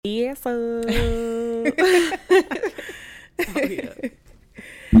Yes, oh, yeah.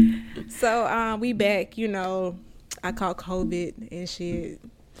 So we back, I caught COVID and shit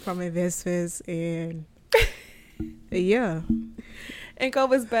from investments and yeah, And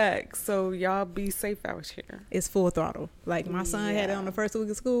COVID's back, so y'all be safe out here. it's full throttle. Like my son had it on the first week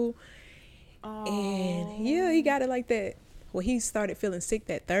of school and yeah, he got it like that. Well, he started feeling sick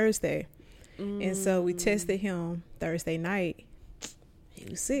that Thursday. And so we tested him Thursday night. He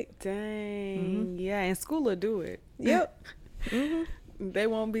was sick. Dang. Yeah, and school will do it. Yep. Mm-hmm. They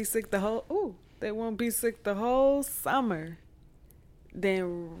won't be sick they won't be sick the whole summer.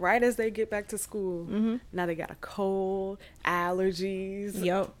 Then right as they get back to school, now they got a cold, allergies,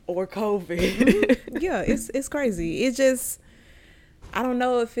 Yep. or COVID. Yeah, it's crazy. It just, I don't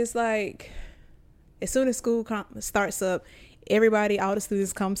know if it's like, as soon as school starts up, all the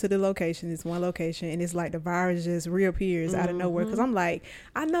students come to the location. It's one location, and it's like the virus just reappears out of nowhere. Because I'm like,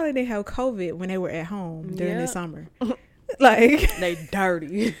 I know they didn't have COVID when they were at home during the summer. Like They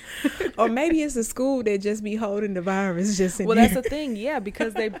dirty. Or maybe it's the school that just be holding the virus just in Well, there. that's the thing, yeah,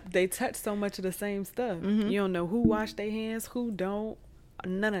 because they touch so much of the same stuff. You don't know who washed their hands, who don't,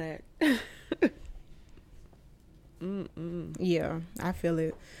 none of that. Yeah, I feel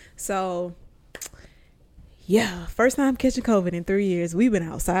it. So, yeah, first time catching COVID in 3 years. We've been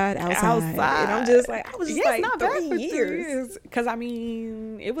outside. And I'm just like, I was just like, it's not bad 3 for years. Because, I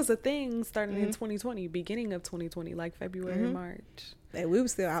mean, it was a thing starting in 2020, beginning of 2020, like February, March. Like, we were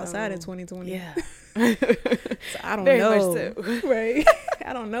still outside in 2020. Yeah. So I don't Very know. much so. Right.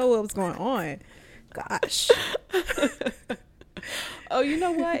 I don't know what was going on. Gosh. Oh, you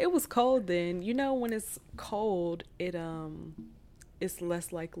know what? It was cold then. You know, when it's cold, it's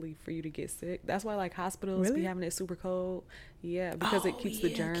less likely for you to get sick. That's why like hospitals be having it super cold. Yeah, because it keeps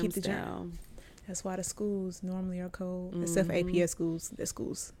the germs down. That's why the schools normally are cold. Except for APS schools. The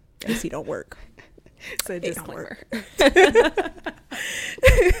schools AC don't work. So disclaimer.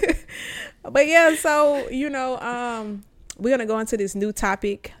 But yeah, so we're gonna go into this new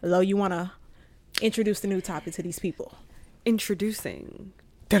topic. Lo, you wanna introduce the new topic to these people? Introducing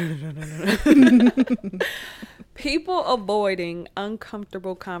people avoiding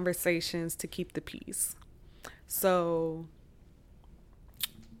uncomfortable conversations to keep the peace. So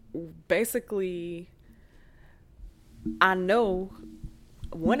basically, I know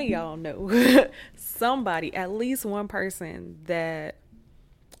one of y'all know somebody, at least one person that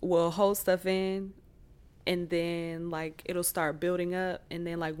will hold stuff in, and then like it'll start building up, and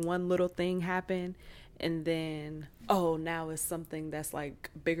then like one little thing happen, and then now it's something that's like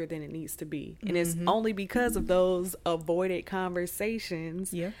bigger than it needs to be. And it's only because of those avoided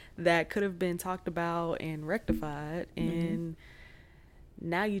conversations that could have been talked about and rectified, and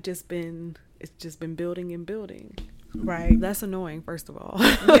now it's just been building and building. Right. That's annoying, first of all.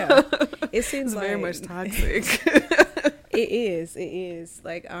 Yeah. It seems it's like very much toxic. It is.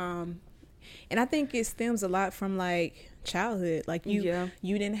 Like, and I think it stems a lot from like childhood. Like you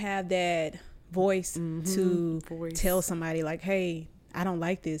didn't have that voice to tell somebody like, hey, I don't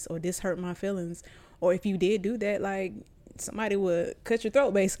like this, or this hurt my feelings. Or if you did do that, like somebody would cut your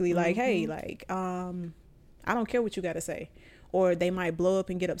throat basically, like, hey, like, I don't care what you got to say. Or they might blow up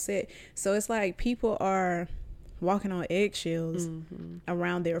and get upset. So it's like people are walking on eggshells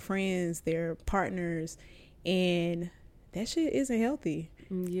around their friends, their partners, and that shit isn't healthy.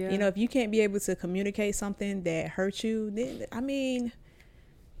 Yeah. If you can't be able to communicate something that hurts you, then, I mean,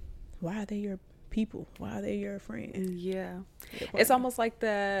 why are they your people? Why are they your friends? Yeah. It's almost like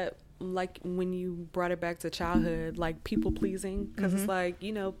that, like when you brought it back to childhood, like people pleasing. Because it's like,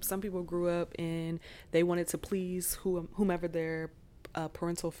 some people grew up and they wanted to please whomever their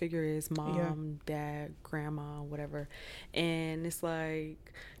parental figure is, mom, dad, grandma, whatever. And it's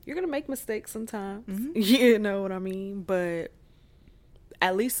like, you're going to make mistakes sometimes. You know what I mean? But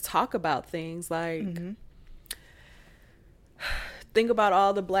at least talk about things like... Think about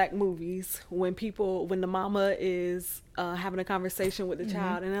all the black movies when the mama is having a conversation with the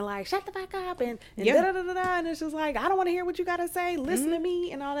child, and they're like, shut the fuck up, and da-da-da-da-da, and it's just like, I don't want to hear what you got to say, listen to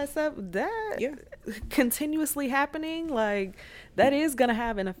me, and all that stuff. That continuously happening, like, that is going to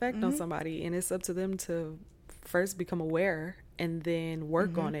have an effect on somebody, and it's up to them to first become aware and then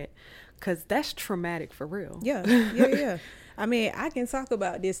work on it, because that's traumatic for real. Yeah. I mean, I can talk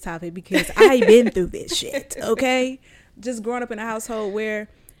about this topic because I've been through this shit, okay? Just growing up in a household where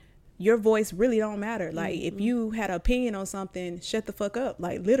your voice really don't matter. Like, if you had an opinion on something, shut the fuck up.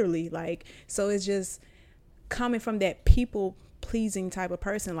 Like, literally. Like, so it's just coming from that people pleasing type of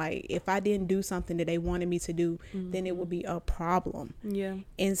person. Like, if I didn't do something that they wanted me to do, then it would be a problem. Yeah.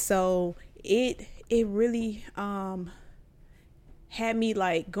 And so it really had me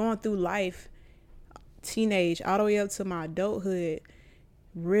like going through life, teenage all the way up to my adulthood,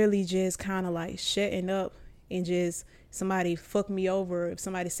 really just kind of like shutting up, and just somebody fucked me over, if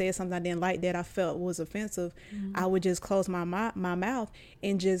somebody said something I didn't like that I felt was offensive, I would just close my mouth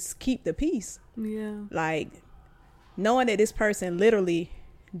and just keep the peace. Yeah. Like knowing that this person literally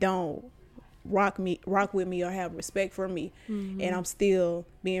don't rock with me or have respect for me, and I'm still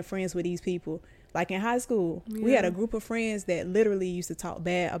being friends with these people. Like in high school, we had a group of friends that literally used to talk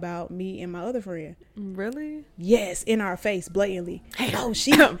bad about me and my other friend. Really? Yes, in our face, blatantly. Hater. Oh,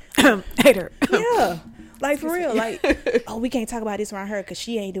 she hater. Yeah, like for real. Like, oh, we can't talk about this around her because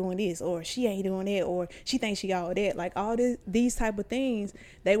she ain't doing this, or she ain't doing that, or she thinks she all that. Like all these type of things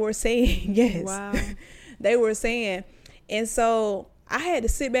they were saying. Yes, Wow. They were saying, and so I had to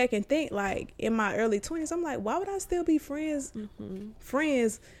sit back and think. Like in my early 20s, I'm like, why would I still be friends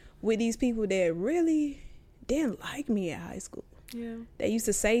with these people that really didn't like me in high school? Yeah. They used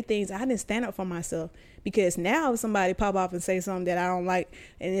to say things. I didn't stand up for myself, because now if somebody pop off and say something that I don't like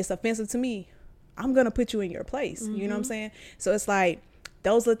and it's offensive to me, I'm going to put you in your place. You know what I'm saying? So it's like,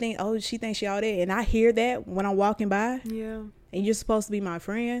 those little things, oh, she thinks she all that. And I hear that when I'm walking by. Yeah. And you're supposed to be my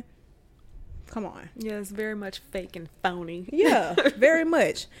friend. Come on. Yeah, it's very much fake and phony. Yeah, very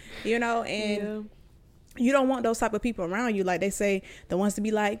much. You know, and you don't want those type of people around you. Like they say, the ones to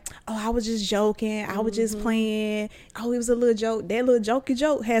be like, oh, I was just joking, I was just playing, oh, it was a little joke. That little jokey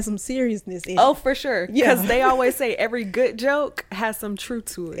joke has some seriousness in it. Oh, for sure. Because they always say every good joke has some truth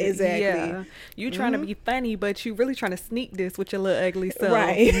to it. Exactly. Yeah. You trying to be funny, but you really trying to sneak this with your little ugly self.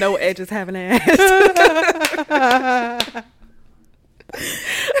 Right. No edges having ass.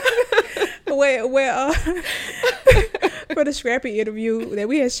 Well, for the Scrappy interview that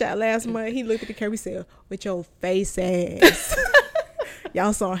we had shot last month, he looked at the camera and said, with your face ass.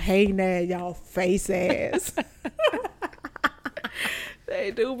 Y'all so hating that, y'all face ass.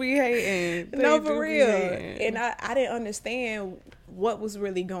 They do be hating. No, for real. And I didn't understand what was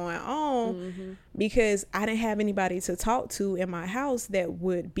really going on because I didn't have anybody to talk to in my house that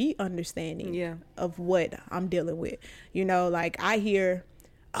would be understanding of what I'm dealing with. You know, like I hear,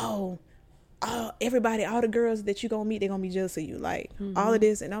 oh, everybody, all the girls that you gonna meet, they're gonna be jealous of you, like all of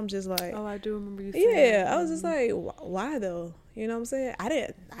this, and I'm just like, oh, I do remember you saying that. I was just like, why though? You know what I'm saying? I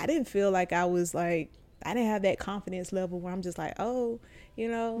didn't feel like I was like, I didn't have that confidence level where I'm just like, oh, you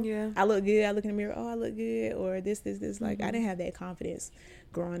know, I look good, I look in the mirror, oh, I look good, or this like I didn't have that confidence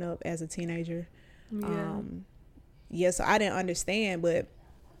growing up as a teenager. So I didn't understand, but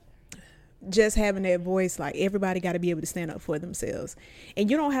just having that voice, like everybody got to be able to stand up for themselves,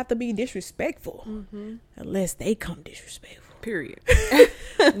 and you don't have to be disrespectful unless they come disrespectful, period.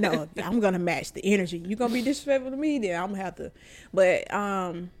 No, I'm gonna match the energy. You gonna be disrespectful to me, then I'm gonna have to. But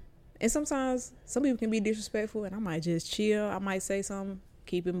and sometimes some people can be disrespectful, and I might just chill, I might say something,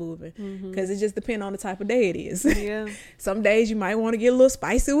 keep it moving, because it just depends on the type of day it is. Some days you might want to get a little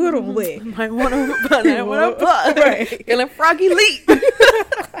spicy with them, but might want to right. Feeling froggy leap.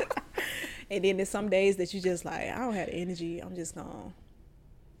 And then there's some days that you just like, I don't have the energy. I'm just gonna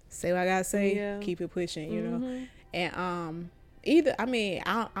say what I gotta say, keep it pushing, you know. And I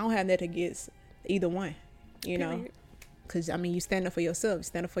don't have nothing against either one, you know, because I mean, you stand up for yourself. You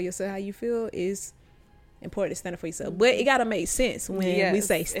stand up for yourself. How you feel is important to stand up for yourself, but it gotta make sense when we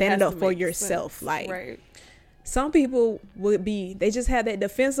say stand up for yourself. Sense. Like some people they just have that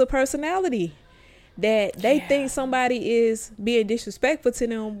defensive personality that they think somebody is being disrespectful to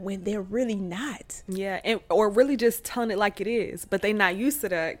them when they're really not. Or really just telling it like it is, but they not used to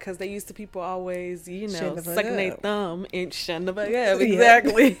that because they used to people always, you know, sucking their thumb and shutting the fuck up.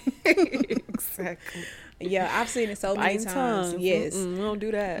 Exactly. Exactly. Yeah, I've seen it so many times. Yes. We don't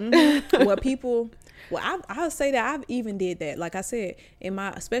do that. I'll say that I've even did that. Like I said,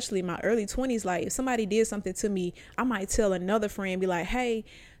 especially in my early 20s, like if somebody did something to me, I might tell another friend, be like, hey,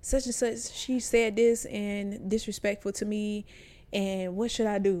 such and such, she said this and disrespectful to me, and what should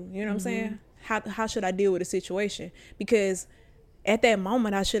I do? You know what I'm saying? How should I deal with the situation? Because at that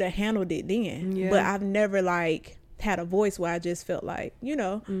moment I should have handled it then, but I've never like had a voice where I just felt like, you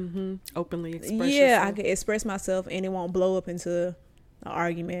know, openly express yourself. I could express myself and it won't blow up into an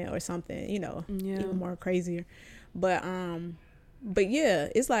argument or something, you know, even more crazier. But yeah,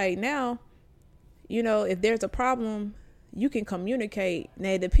 it's like now, you know, if there's a problem, you can communicate.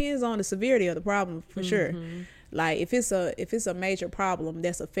 Now it depends on the severity of the problem for sure. Like if it's a major problem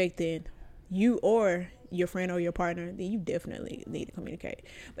that's affecting you or your friend or your partner, then you definitely need to communicate.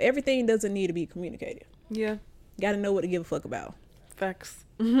 But everything doesn't need to be communicated. Got to know what to give a fuck about. Facts.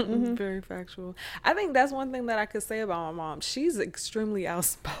 Very factual. I think that's one thing that I could say about my mom. She's extremely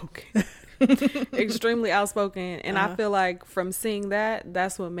outspoken. Extremely outspoken. And I feel like from seeing that,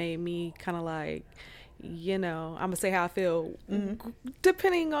 that's what made me kind of like, you know, I'm gonna say how I feel,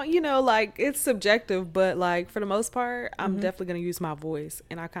 depending on, you know, like it's subjective, but like for the most part, I'm definitely gonna use my voice,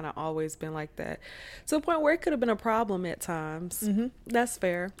 and I kind of always been like that, to the point where it could have been a problem at times. That's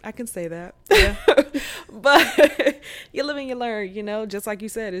fair, I can say that. Yeah. But you live and you learn, you know, just like you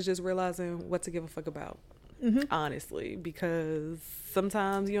said, it's just realizing what to give a fuck about. Honestly, because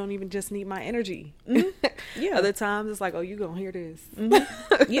sometimes you don't even just need my energy. Yeah. Other times it's like, oh, you gonna hear this.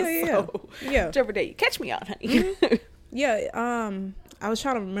 Yeah. Whichever day you catch me on, honey. I was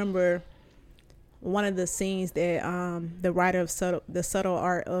trying to remember one of the scenes that the writer of the subtle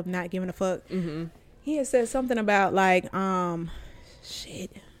art of not giving a fuck. He had said something about like shit.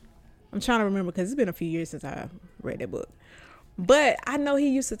 I'm trying to remember because it's been a few years since I read that book. But I know he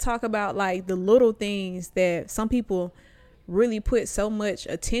used to talk about like the little things that some people really put so much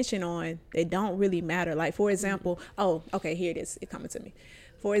attention on that don't really matter. Like, for example, oh, okay, here it is. It's coming to me.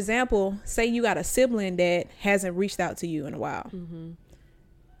 For example, say you got a sibling that hasn't reached out to you in a while.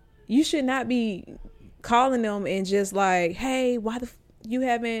 You should not be calling them and just like, hey, why you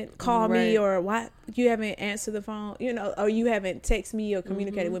haven't called me, or why you haven't answered the phone, you know, or you haven't texted me or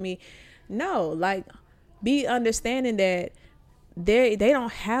communicated with me. No, like, be understanding that they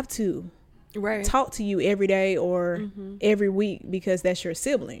don't have to talk to you every day or every week because that's your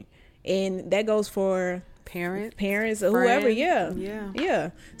sibling, and that goes for parents or whoever. Yeah.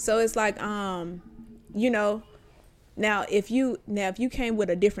 So it's like, you know, now if you came with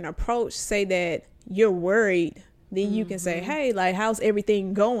a different approach, say that you're worried, then you can say, hey, like, how's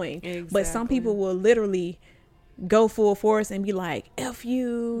everything going? Exactly. But some people will literally go full force and be like, F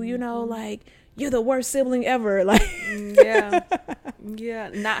you, you know, like, you're the worst sibling ever. Like,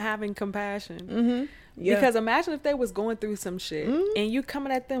 not having compassion. Because imagine if they was going through some shit and you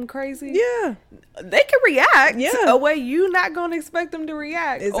coming at them crazy. They can react a way you not gonna expect them to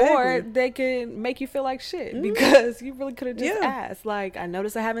react. Or they can make you feel like shit because you really could have just asked, like, I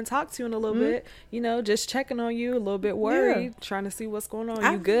noticed I haven't talked to you in a little bit, you know, just checking on you, a little bit worried, trying to see what's going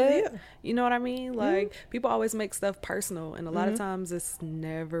on. You good? You know what I mean? Like, people always make stuff personal, and a lot of times it's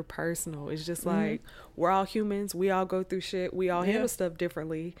never personal. It's just like, we're all humans, we all go through shit, we all handle stuff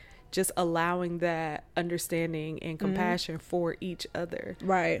differently. Just allowing that understanding and compassion for each other.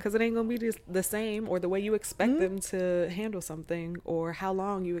 Right. Because it ain't going to be the same, or the way you expect them to handle something, or how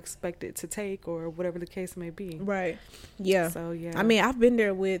long you expect it to take, or whatever the case may be. Right. Yeah. So, yeah. I mean, I've been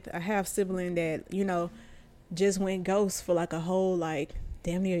there with a half sibling that, you know, just went ghost for like a whole, like,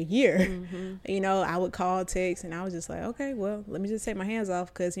 damn near a year. You know, I would call, text, and I was just like, okay, well, let me just take my hands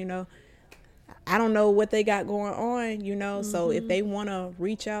off, because, you know, I don't know what they got going on, you know, so if they want to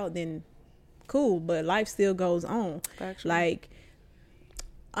reach out, then cool, but life still goes on. Actually. Like,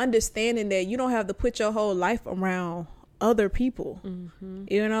 understanding that you don't have to put your whole life around other people,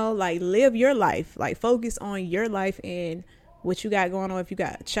 you know, like, live your life, like, focus on your life and what you got going on. If you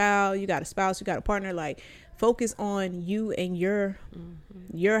got a child, you got a spouse, you got a partner, like, focus on you and your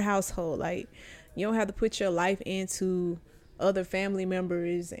household. Like, you don't have to put your life into other family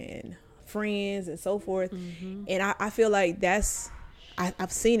members and friends and so forth. And I feel like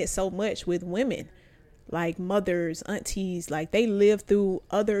I've seen it so much with women, like mothers, aunties, like, they live through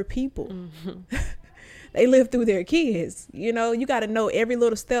other people. They live through their kids. You know, you got to know every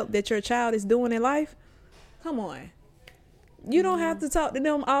little step that your child is doing in life. Come on, you don't have to talk to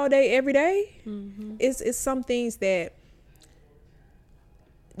them all day every day. It's some things that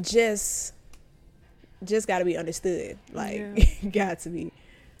just got to be understood, like, got to be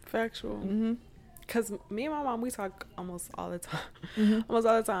factual. Because me and my mom, we talk almost all the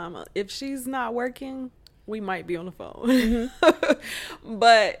time. If she's not working, we might be on the phone.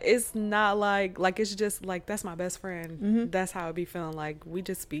 But it's not like it's just like, that's my best friend. That's how I be feeling. Like, we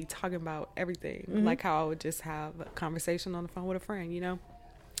just be talking about everything. Like how I would just have a conversation on the phone with a friend, you know.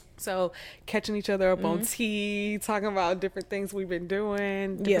 So catching each other up on tea, talking about different things we've been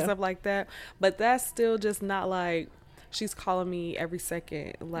doing, different stuff like that. But that's still just not like she's calling me every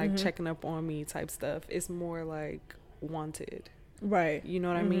second, like checking up on me type stuff. It's more like wanted. Right. You know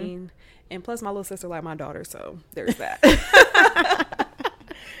what I mean? And plus, my little sister like my daughter, so there's that.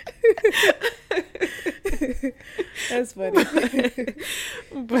 That's funny.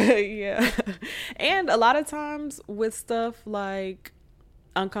 But yeah. And a lot of times with stuff like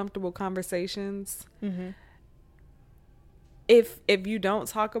uncomfortable conversations, if you don't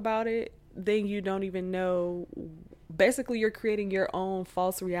talk about it, then you don't even know basically you're creating your own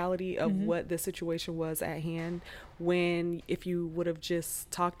false reality of what the situation was at hand, when if you would have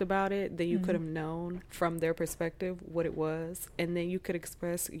just talked about it, then you could have known from their perspective what it was, and then you could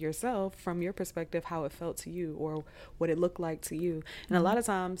express yourself from your perspective how it felt to you or what it looked like to you. And a lot of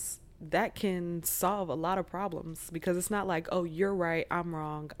times that can solve a lot of problems, because it's not like, oh, you're right, I'm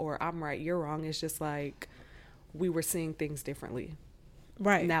wrong, or I'm right, you're wrong. It's just like we were seeing things differently.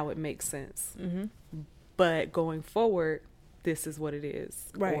 Right. Now it makes sense. But going forward, this is what it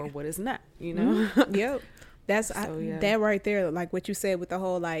is, right, or what is not, you know? Yep. That's that right there, like what you said with the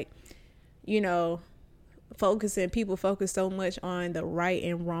whole, like, you know, people focus so much on the right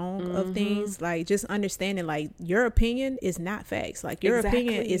and wrong of things, like just understanding like your opinion is not facts, like your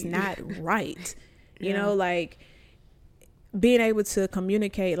opinion is not right. You know, like being able to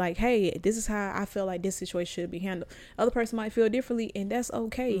communicate like, hey, this is how I feel like this situation should be handled. Other person might feel differently, and that's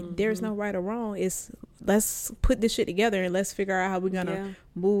okay. There's no right or wrong. It's let's put this shit together and let's figure out how we're gonna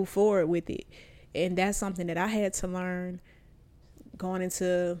move forward with it. And that's something that I had to learn going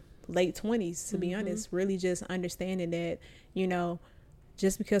into late 20s, to be honest. Really just understanding that, you know,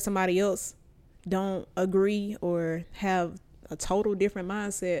 just because somebody else don't agree or have a total different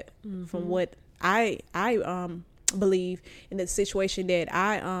mindset from what I believe in the situation that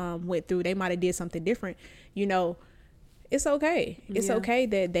I went through, they might have did something different, you know, it's okay. It's okay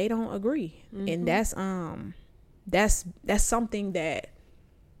that they don't agree. And that's something that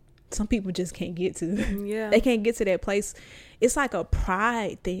some people just can't get to. They can't get to that place. It's like a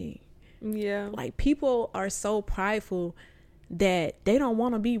pride thing. Like people are so prideful that they don't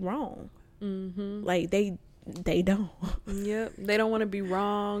want to be wrong. Like they don't. They don't want to be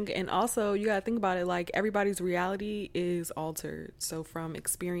wrong. And also you gotta think about it, like everybody's reality is altered, so from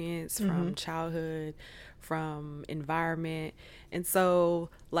experience, from childhood, from environment. And so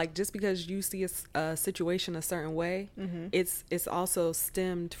like just because you see a situation a certain way, it's also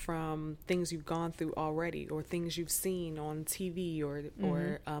stemmed from things you've gone through already, or things you've seen on TV or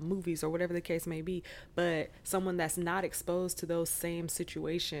movies, or whatever the case may be. But someone that's not exposed to those same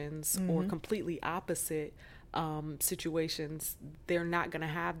situations or completely opposite situations, they're not going to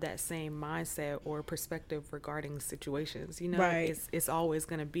have that same mindset or perspective regarding situations, you know. Right. It's always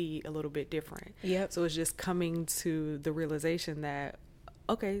going to be a little bit different. So it's just coming to the realization that,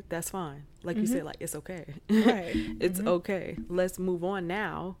 okay, that's fine, like you said, like it's okay. Right. It's okay, let's move on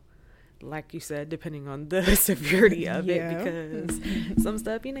now, like you said, depending on the severity of it, because some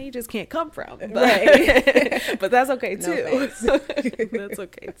stuff, you know, you just can't come from. Right. But that's okay too. That's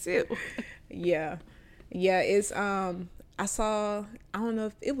okay too. It's I saw, I don't know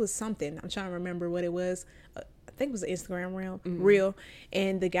if it was something, I'm trying to remember what it was. I think it was an Instagram reel,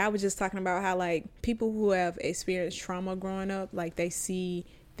 and the guy was just talking about how like people who have experienced trauma growing up, like they see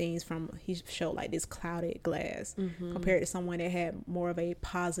things from, he showed like this clouded glass compared to someone that had more of a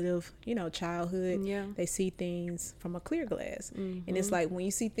positive, you know, childhood. They see things from a clear glass. And it's like when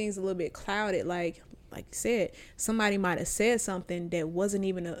you see things a little bit clouded, like you said, somebody might have said something that wasn't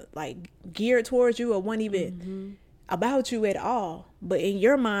even like geared towards you, or wasn't even about you at all, but in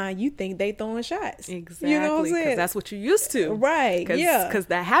your mind you think they throwing shots. Exactly. You know what I'm saying? Because that's what you used to. Right. Because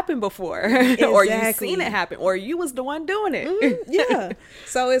that happened before. Exactly. Or you seen it happen, or you was the one doing it.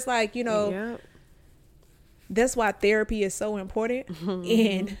 So it's like, you know, that's why therapy is so important.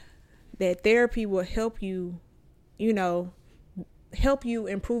 And that therapy will help you, you know, help you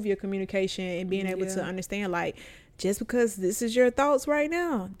improve your communication and being able to understand, like, just because this is your thoughts right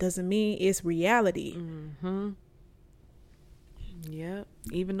now doesn't mean it's reality.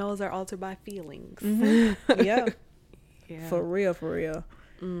 Even those are altered by feelings. For real.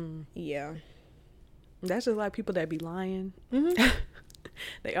 That's just like people that be lying.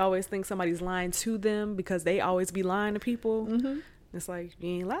 They always think somebody's lying to them because they always be lying to people. It's like, you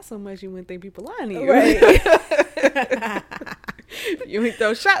ain't lie so much you wouldn't think people lying to you. Right. You ain't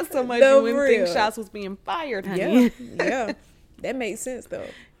throw shots so much you wouldn't think shots was being fired, honey. That makes sense though.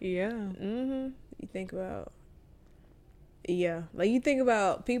 You think about, like you think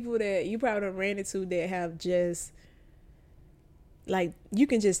about people that you probably done ran into that have just, like, you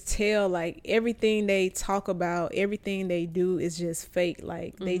can just tell, like, everything they talk about, everything they do is just fake.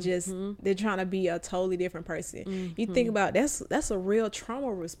 Like they just, they're trying to be a totally different person. You think about, that's a real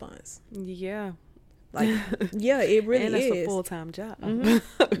trauma response. Like, it really is. And that's a full-time job.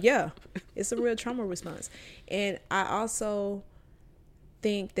 It's a real trauma response. And I also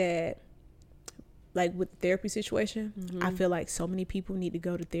think that, like, with the therapy situation, I feel like so many people need to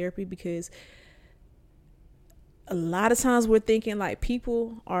go to therapy, because a lot of times we're thinking like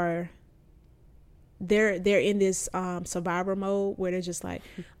people are they're in this survivor mode where they're just like,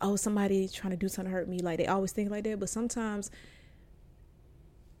 oh, somebody trying to do something to hurt me. Like, they always think like that. But sometimes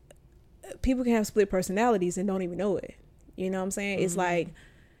people can have split personalities and don't even know it. You know what I'm saying? It's like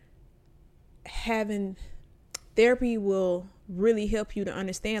having therapy will really help you to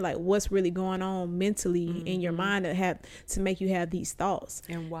understand like what's really going on mentally in your mind to make you have these thoughts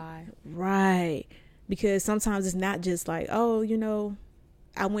and why. Right. Because sometimes it's not just like, oh, you know,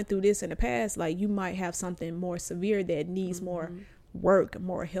 I went through this in the past. Like, you might have something more severe that needs more work,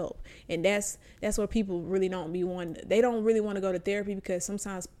 more help. And that's where people really don't be wanting. They don't really want to go to therapy because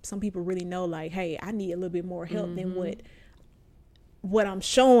sometimes some people really know like, hey, I need a little bit more help than what I'm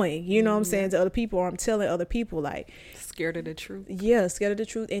showing, you know what I'm saying, to other people, or I'm telling other people. Like, scared of the truth. Yeah, scared of the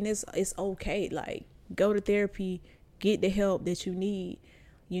truth. And it's okay. Like, go to therapy, get the help that you need.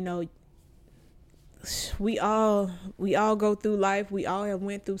 You know, we all go through life. We all have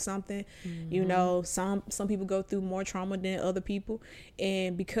went through something. You know, some people go through more trauma than other people,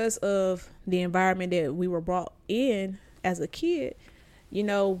 and because of the environment that we were brought in as a kid, you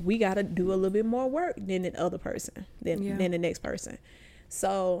know, we got to do a little bit more work than the other person, than the next person.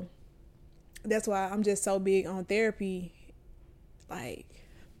 So that's why I'm just so big on therapy. Like,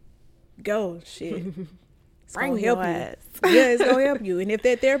 go, shit. It's going to help you. Yeah, it's going to help you. And if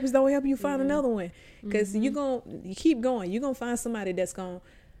that therapist don't help you, find another one. Because you keep going. You're going to find somebody that's going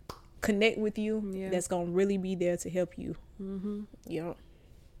to connect with you, that's going to really be there to help you. Yeah.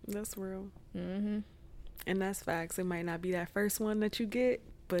 That's real. And that's facts. It might not be that first one that you get,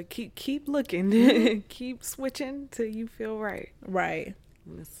 but keep looking. Keep switching till you feel right. Right.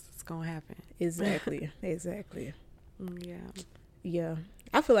 And it's gonna happen. Exactly. Exactly. Yeah. Yeah.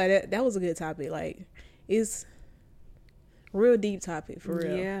 I feel like that was a good topic. Like, it's real deep topic for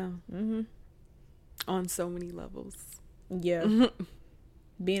real. Yeah. On so many levels. Yeah.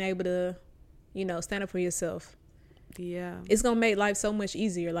 Being able to, you know, stand up for yourself. Yeah. It's gonna make life so much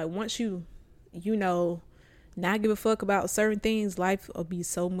easier. Like, once you know, not give a fuck about certain things, life will be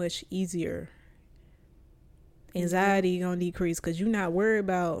so much easier. Anxiety gonna decrease because you're not worried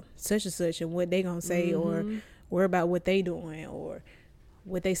about such and such and what they gonna say, or worry about what they doing or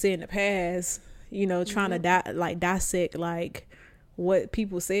what they said in the past. You know, trying to dissect like what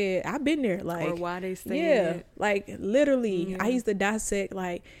people said. I've been there, like, or why they say it. Like, literally, I used to dissect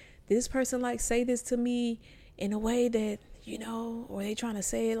like, this person like say this to me in a way that, you know, or they trying to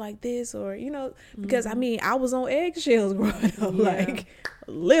say it like this, or, you know, because I mean, I was on eggshells growing up, like,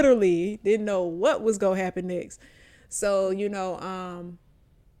 literally didn't know what was gonna happen next. So, you know,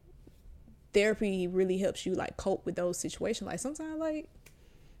 therapy really helps you like cope with those situations. Like, sometimes like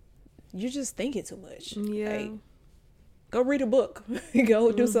you're just thinking too much. Like, go read a book.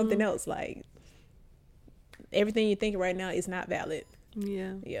 Go do something else. Like, everything you're thinking right now is not valid.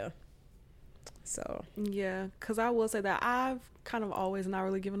 Yeah. So, yeah, because I will say that I've kind of always not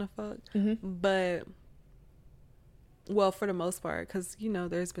really given a fuck, but, well, for the most part, because, you know,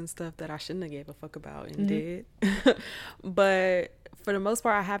 there's been stuff that I shouldn't have gave a fuck about and did, but for the most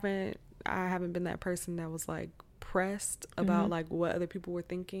part, I haven't been that person that was like pressed about like what other people were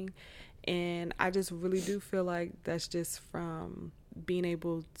thinking, and I just really do feel like that's just from being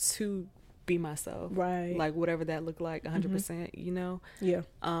able to be myself, right? Like, whatever that looked like, 100%, you know? Yeah.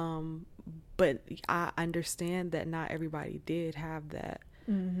 But I understand that not everybody did have that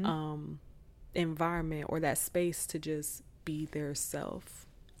environment or that space to just be their self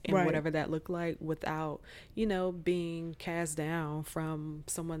and whatever that looked like, without, you know, being cast down from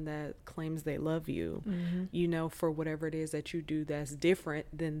someone that claims they love you, you know, for whatever it is that you do that's different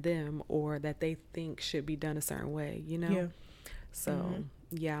than them, or that they think should be done a certain way, you know? So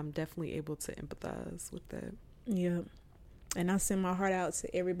yeah, I'm definitely able to empathize with that. Yeah. And I send my heart out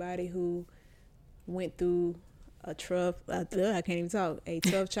to everybody who went through a tough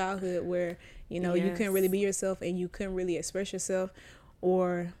childhood where, you know, you couldn't really be yourself and you couldn't really express yourself,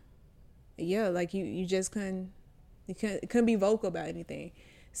 or like you just couldn't be vocal about anything.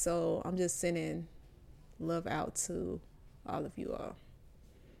 So I'm just sending love out to all of you all.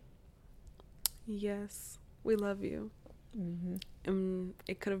 Yes, we love you.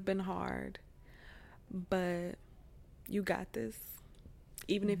 It could have been hard, but you got this.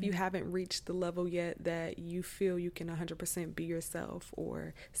 Even if you haven't reached the level yet that you feel you can 100% be yourself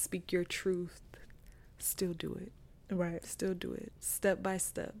or speak your truth, still do it. Right. Still do it. Step by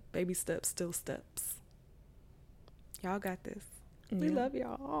step. Baby steps, still steps. Y'all got this. We love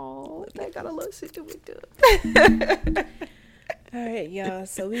y'all. Oh, they got a little shit to be good. All right, y'all.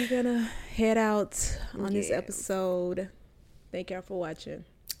 So we're going to head out on this episode. Thank y'all for watching.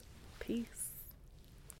 Peace.